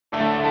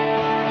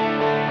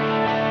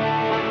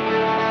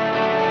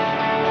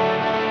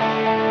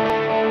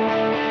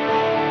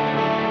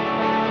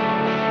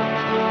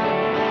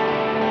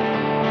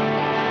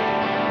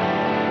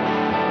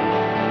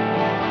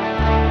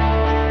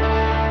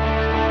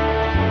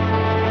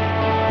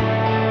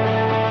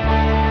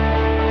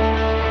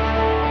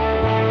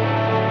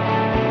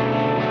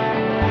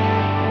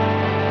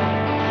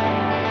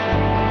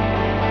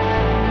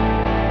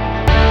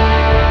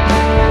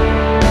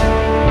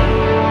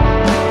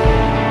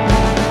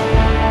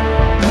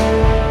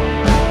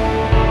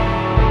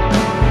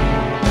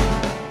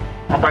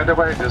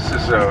the way, this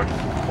is a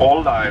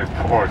olive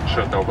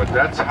orchard over.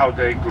 That's how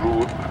they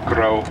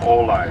grow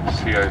olives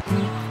here.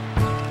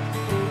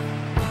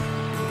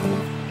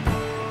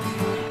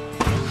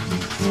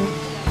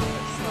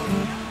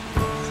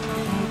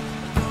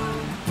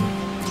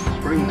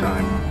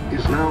 Springtime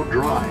is now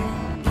dry.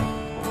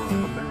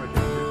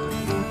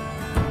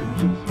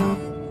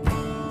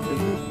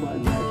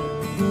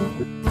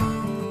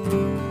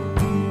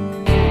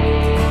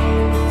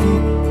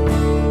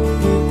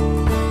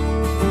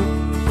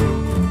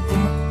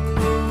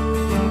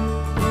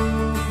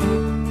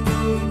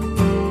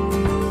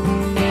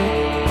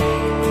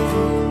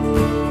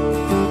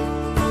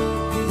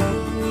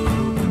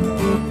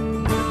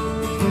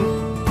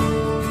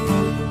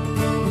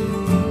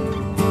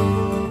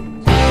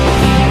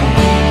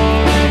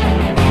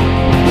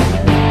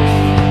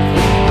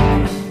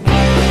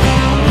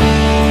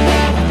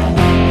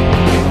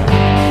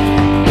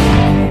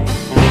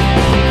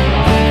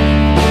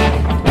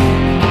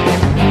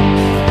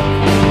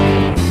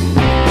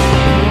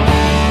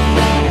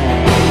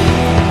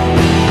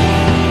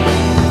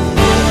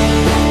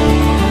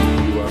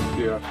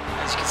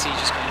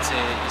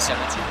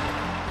 Yosemite.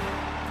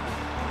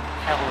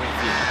 Hellway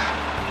view.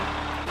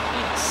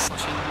 It's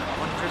pushing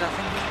 100, I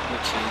think,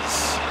 which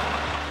is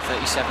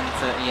 37,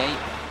 38.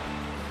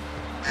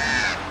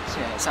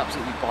 So yeah, it's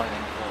absolutely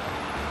boiling, but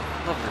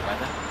lovely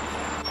weather.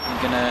 I'm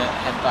gonna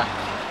head back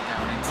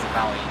down into the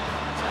valley in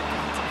a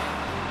second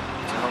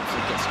to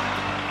hopefully get some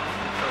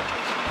photos.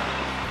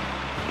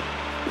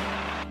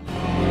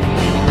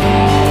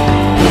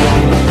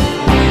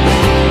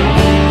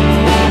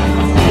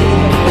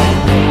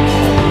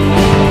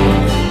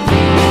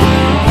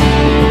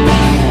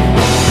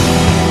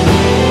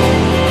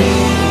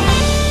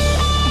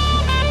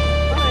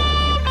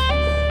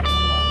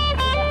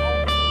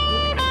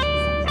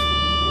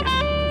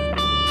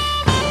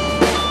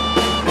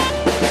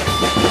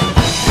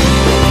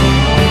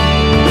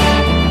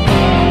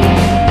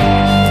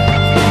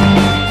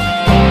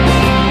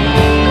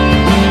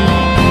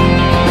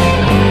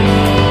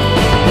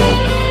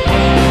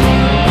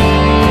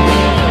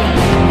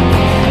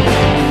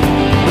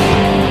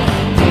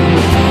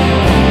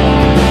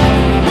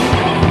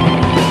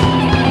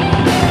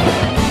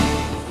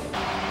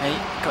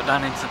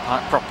 Down into the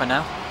park proper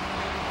now,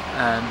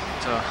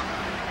 so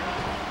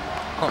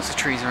lots of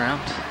trees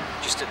around,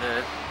 just at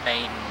the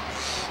main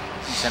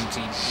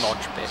Yosemite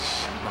lodge bit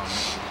at the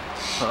moment.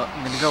 But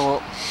I'm going to go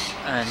up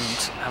and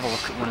have a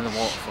look at one of the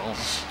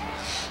waterfalls,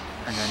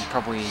 and then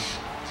probably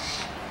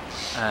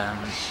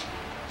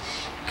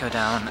go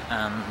down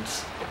and,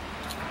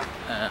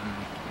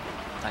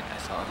 like I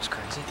thought I was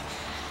crazy,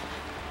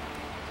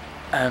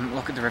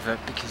 look at the river,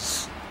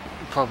 because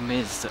the problem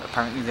is that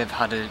apparently they've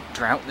had a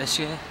drought this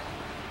year.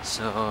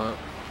 So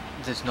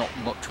there's not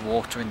much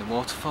water in the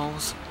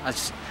waterfalls,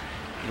 as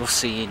you'll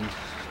see in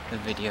the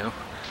video.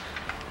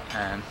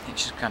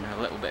 It's just kind of a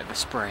little bit of a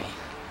spray.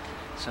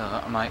 So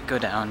I might go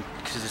down,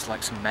 because there's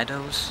like some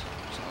meadows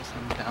sort of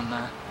thing down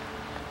there.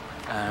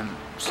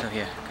 So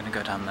yeah, I'm going to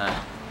go down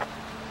there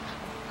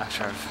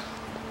after I've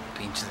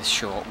been to this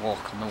short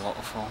walk on the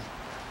waterfall.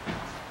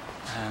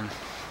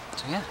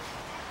 So yeah,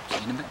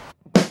 see you in a bit.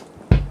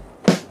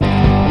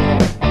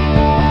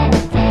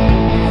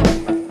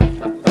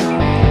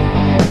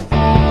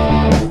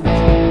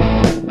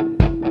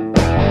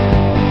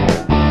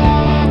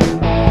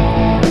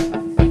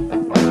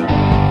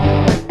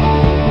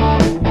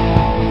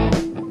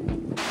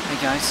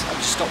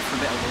 I've just stopped for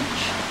a bit of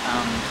lunch,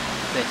 and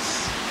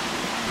this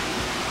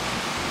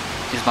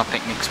is my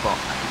picnic spot.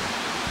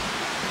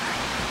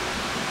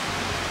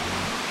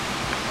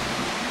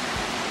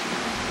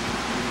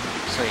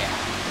 So yeah,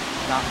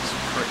 that's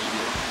pretty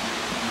good.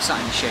 I'm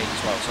sat in the shade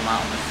as well, so I'm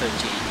out on the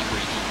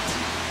 38-degree heat.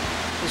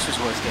 This was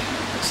worth getting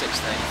up at 6:34.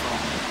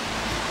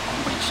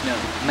 Which, no,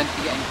 I meant to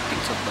be getting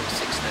picked up at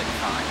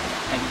 6:35. I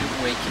ended up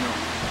waking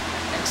up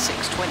at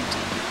 6:20,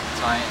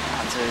 so I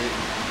had to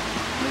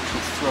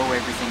literally throw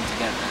everything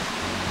together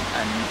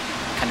and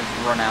kind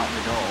of run out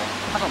the door.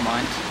 I don't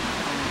mind.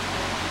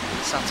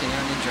 I'm sat here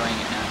and enjoying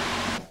it now.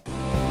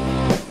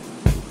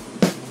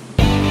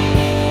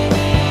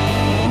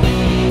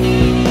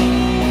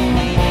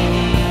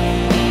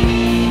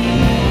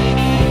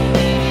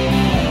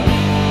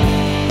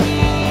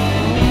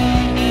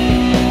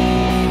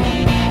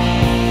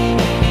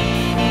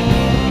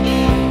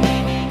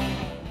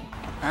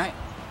 Alright,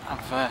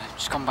 I've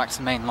just gone back to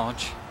the main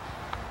lodge.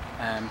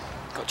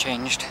 Got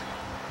changed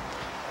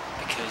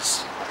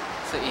because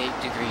 38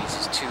 degrees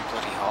is too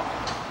bloody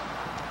hot,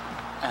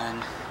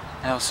 and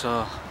I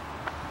also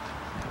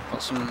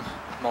got some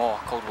more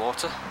cold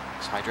water,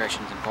 because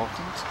hydration is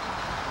important,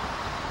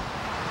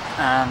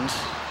 and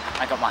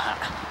I got my hat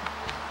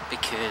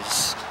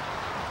because,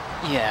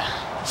 yeah,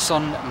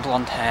 sun and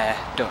blonde hair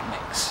don't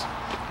mix.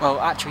 Well,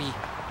 actually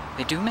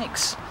they do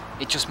mix.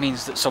 It just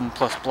means that sun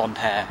plus blonde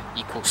hair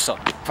equals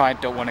sun. If I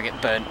don't want to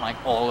get burnt like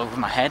all over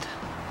my head,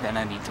 then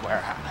I need to wear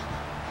a hat.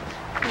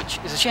 Which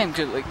is a shame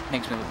because it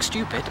makes me look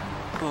stupid,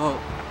 but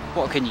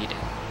what can you do?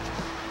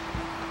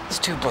 It's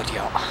too bloody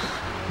hot.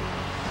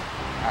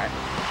 Alright,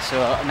 so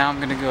now I'm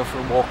going to go for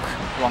a walk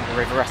along the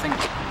river, I think.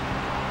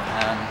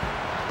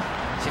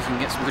 See if we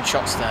can get some good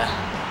shots there.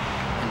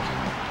 And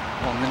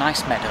along the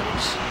nice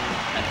meadows.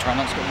 And try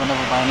not to get run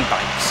over by any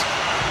bikes.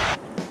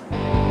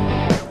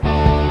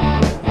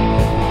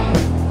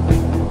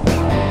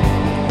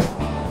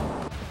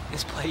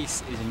 This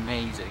place is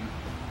amazing.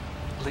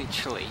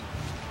 Literally,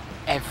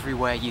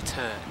 everywhere you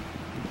turn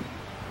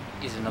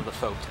is another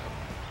photo.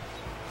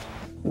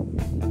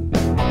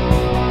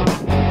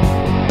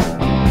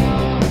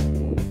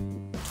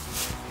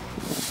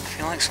 I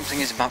feel like something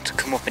is about to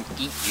come up and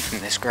eat you from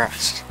this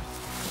grass.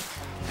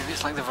 Maybe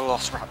it's like the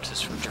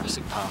velociraptors from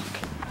Jurassic Park.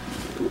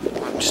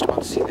 I'm just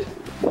about to see the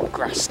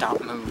grass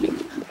start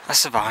moving. I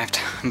survived.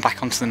 I'm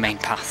back onto the main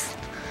path.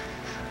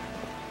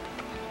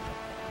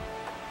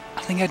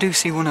 I think I do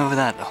see one over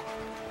there though.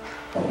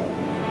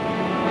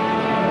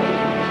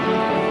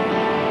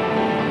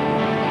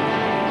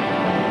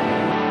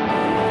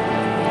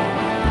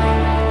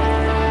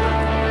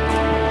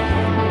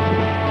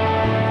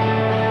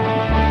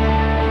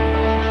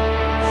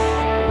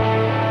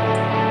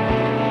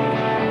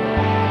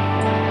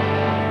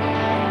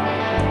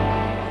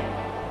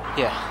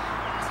 Yeah,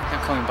 I think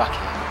I'm coming back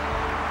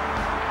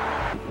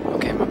here.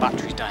 Okay, my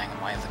battery's dying on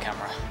my other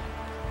camera.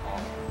 Or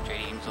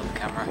JD's other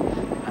camera.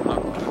 I'm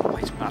not going to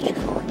replace the battery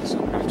for it, so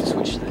I'm going to have to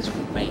switch to this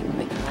one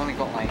mainly. I've only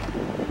got like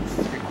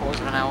 3/4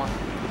 of an hour,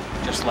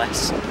 just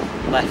less,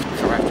 left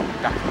before I have to be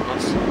back on the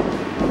bus.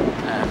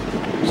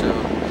 So,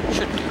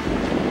 should do.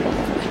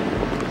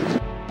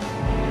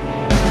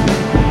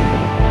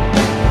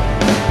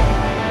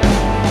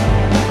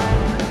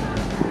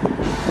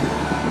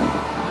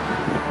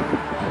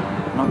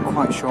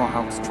 Quite sure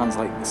how to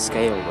translate the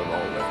scale of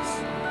all this.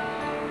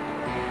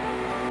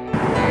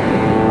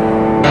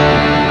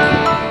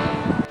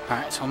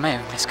 Alright, so I may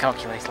have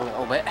miscalculated a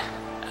little bit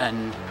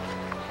and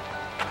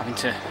having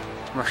to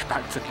rush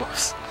back to the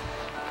bus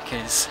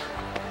because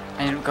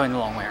I ended up going the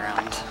long way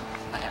around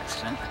by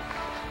accident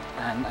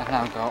and I've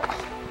now got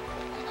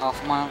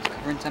half a mile to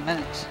cover in 10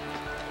 minutes.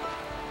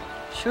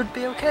 Should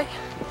be okay.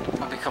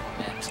 Might be a couple of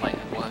minutes late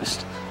at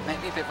worst.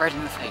 Maybe a bit red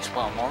in the face.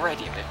 Well, I'm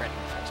already a bit red in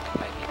the face, but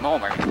maybe more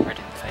red in the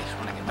face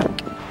when I get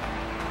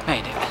back.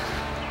 Made it.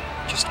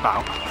 Just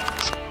about.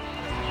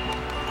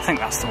 I think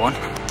that's the one.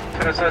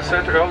 As I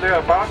said earlier,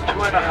 about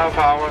 2.5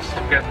 hours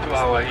to get to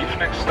our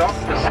evening stop.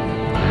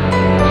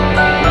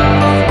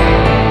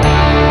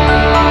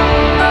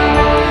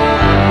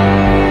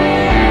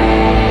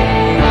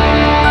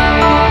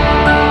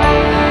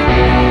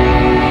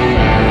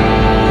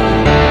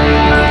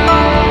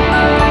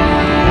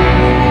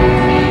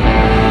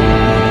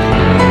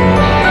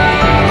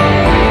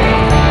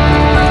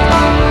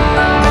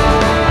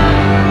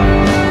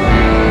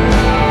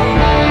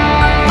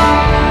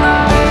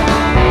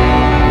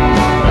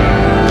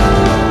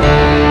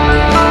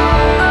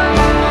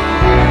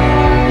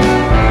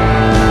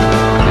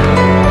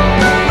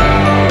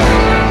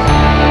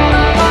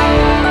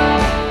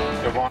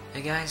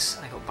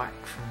 I got back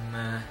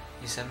from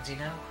Yosemite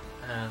now.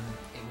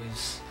 It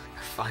was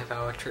a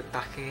 5-hour trip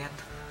back again,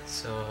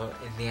 so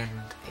in the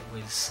end it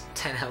was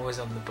 10 hours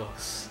on the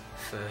bus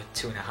for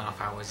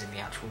 2.5 hours in the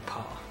actual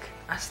park.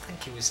 I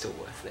think it was still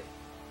worth it.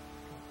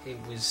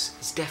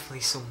 It's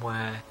definitely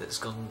somewhere that's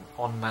gone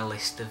on my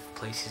list of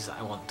places that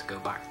I want to go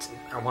back to.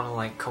 I want to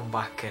like come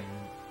back and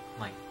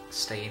like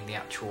stay in the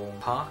actual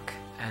park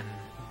and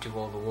do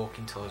all the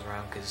walking tours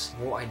around, because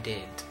what I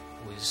did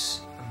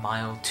was 1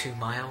 mile, 2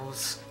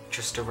 miles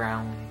just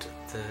around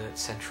the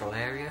central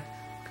area,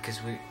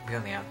 because we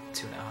only had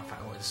 2.5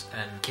 hours,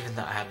 and given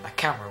that I had my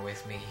camera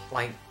with me,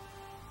 like,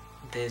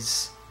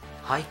 there's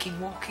hiking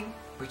walking,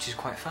 which is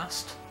quite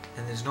fast,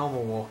 and there's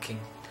normal walking,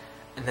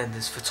 and then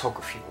there's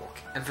photography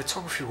walking. And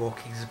photography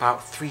walking is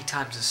about 3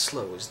 times as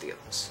slow as the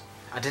others.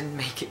 I didn't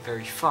make it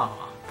very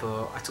far,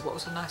 but I took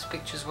lots of nice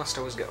pictures whilst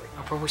I was going.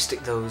 I'll probably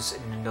stick those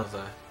in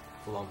another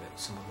vlog at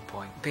some other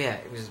point. But yeah,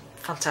 it was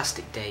a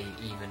fantastic day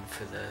even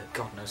for the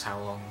god knows how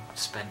long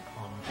spent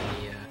on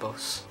the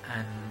bus,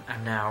 and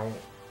I'm now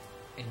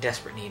in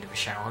desperate need of a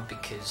shower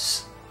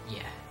because,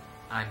 yeah,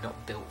 I'm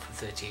not built for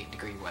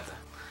 38-degree weather.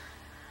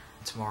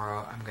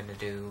 Tomorrow I'm going to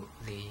do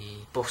the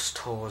bus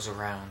tours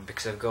around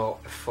because I've got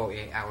a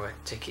 48-hour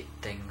ticket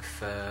thing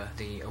for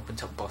the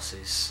open-top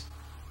buses,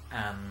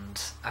 and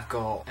I've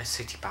got a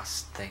city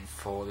pass thing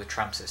for the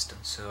tram system,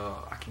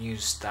 so I can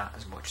use that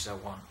as much as I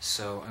want.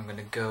 So I'm going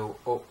to go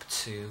up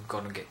to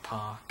Golden Gate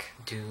Park,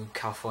 do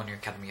California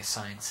Academy of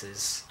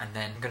Sciences, and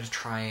then I'm going to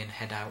try and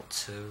head out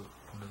to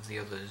one of the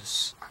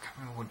others. I can't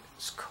remember what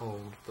it's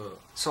called, but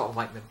sort of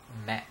like the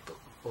Met, but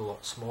a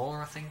lot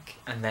smaller, I think.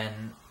 And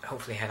then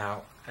hopefully head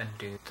out and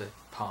do the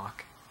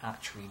park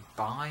actually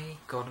by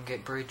Golden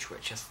Gate Bridge,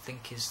 which I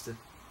think is the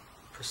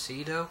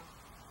Presidio,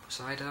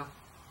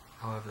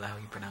 however the hell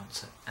you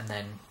pronounce it, and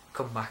then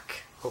come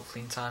back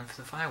hopefully in time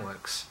for the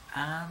fireworks.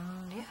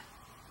 And yeah,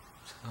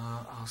 so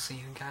I'll see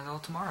you guys all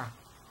tomorrow.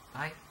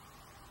 Bye.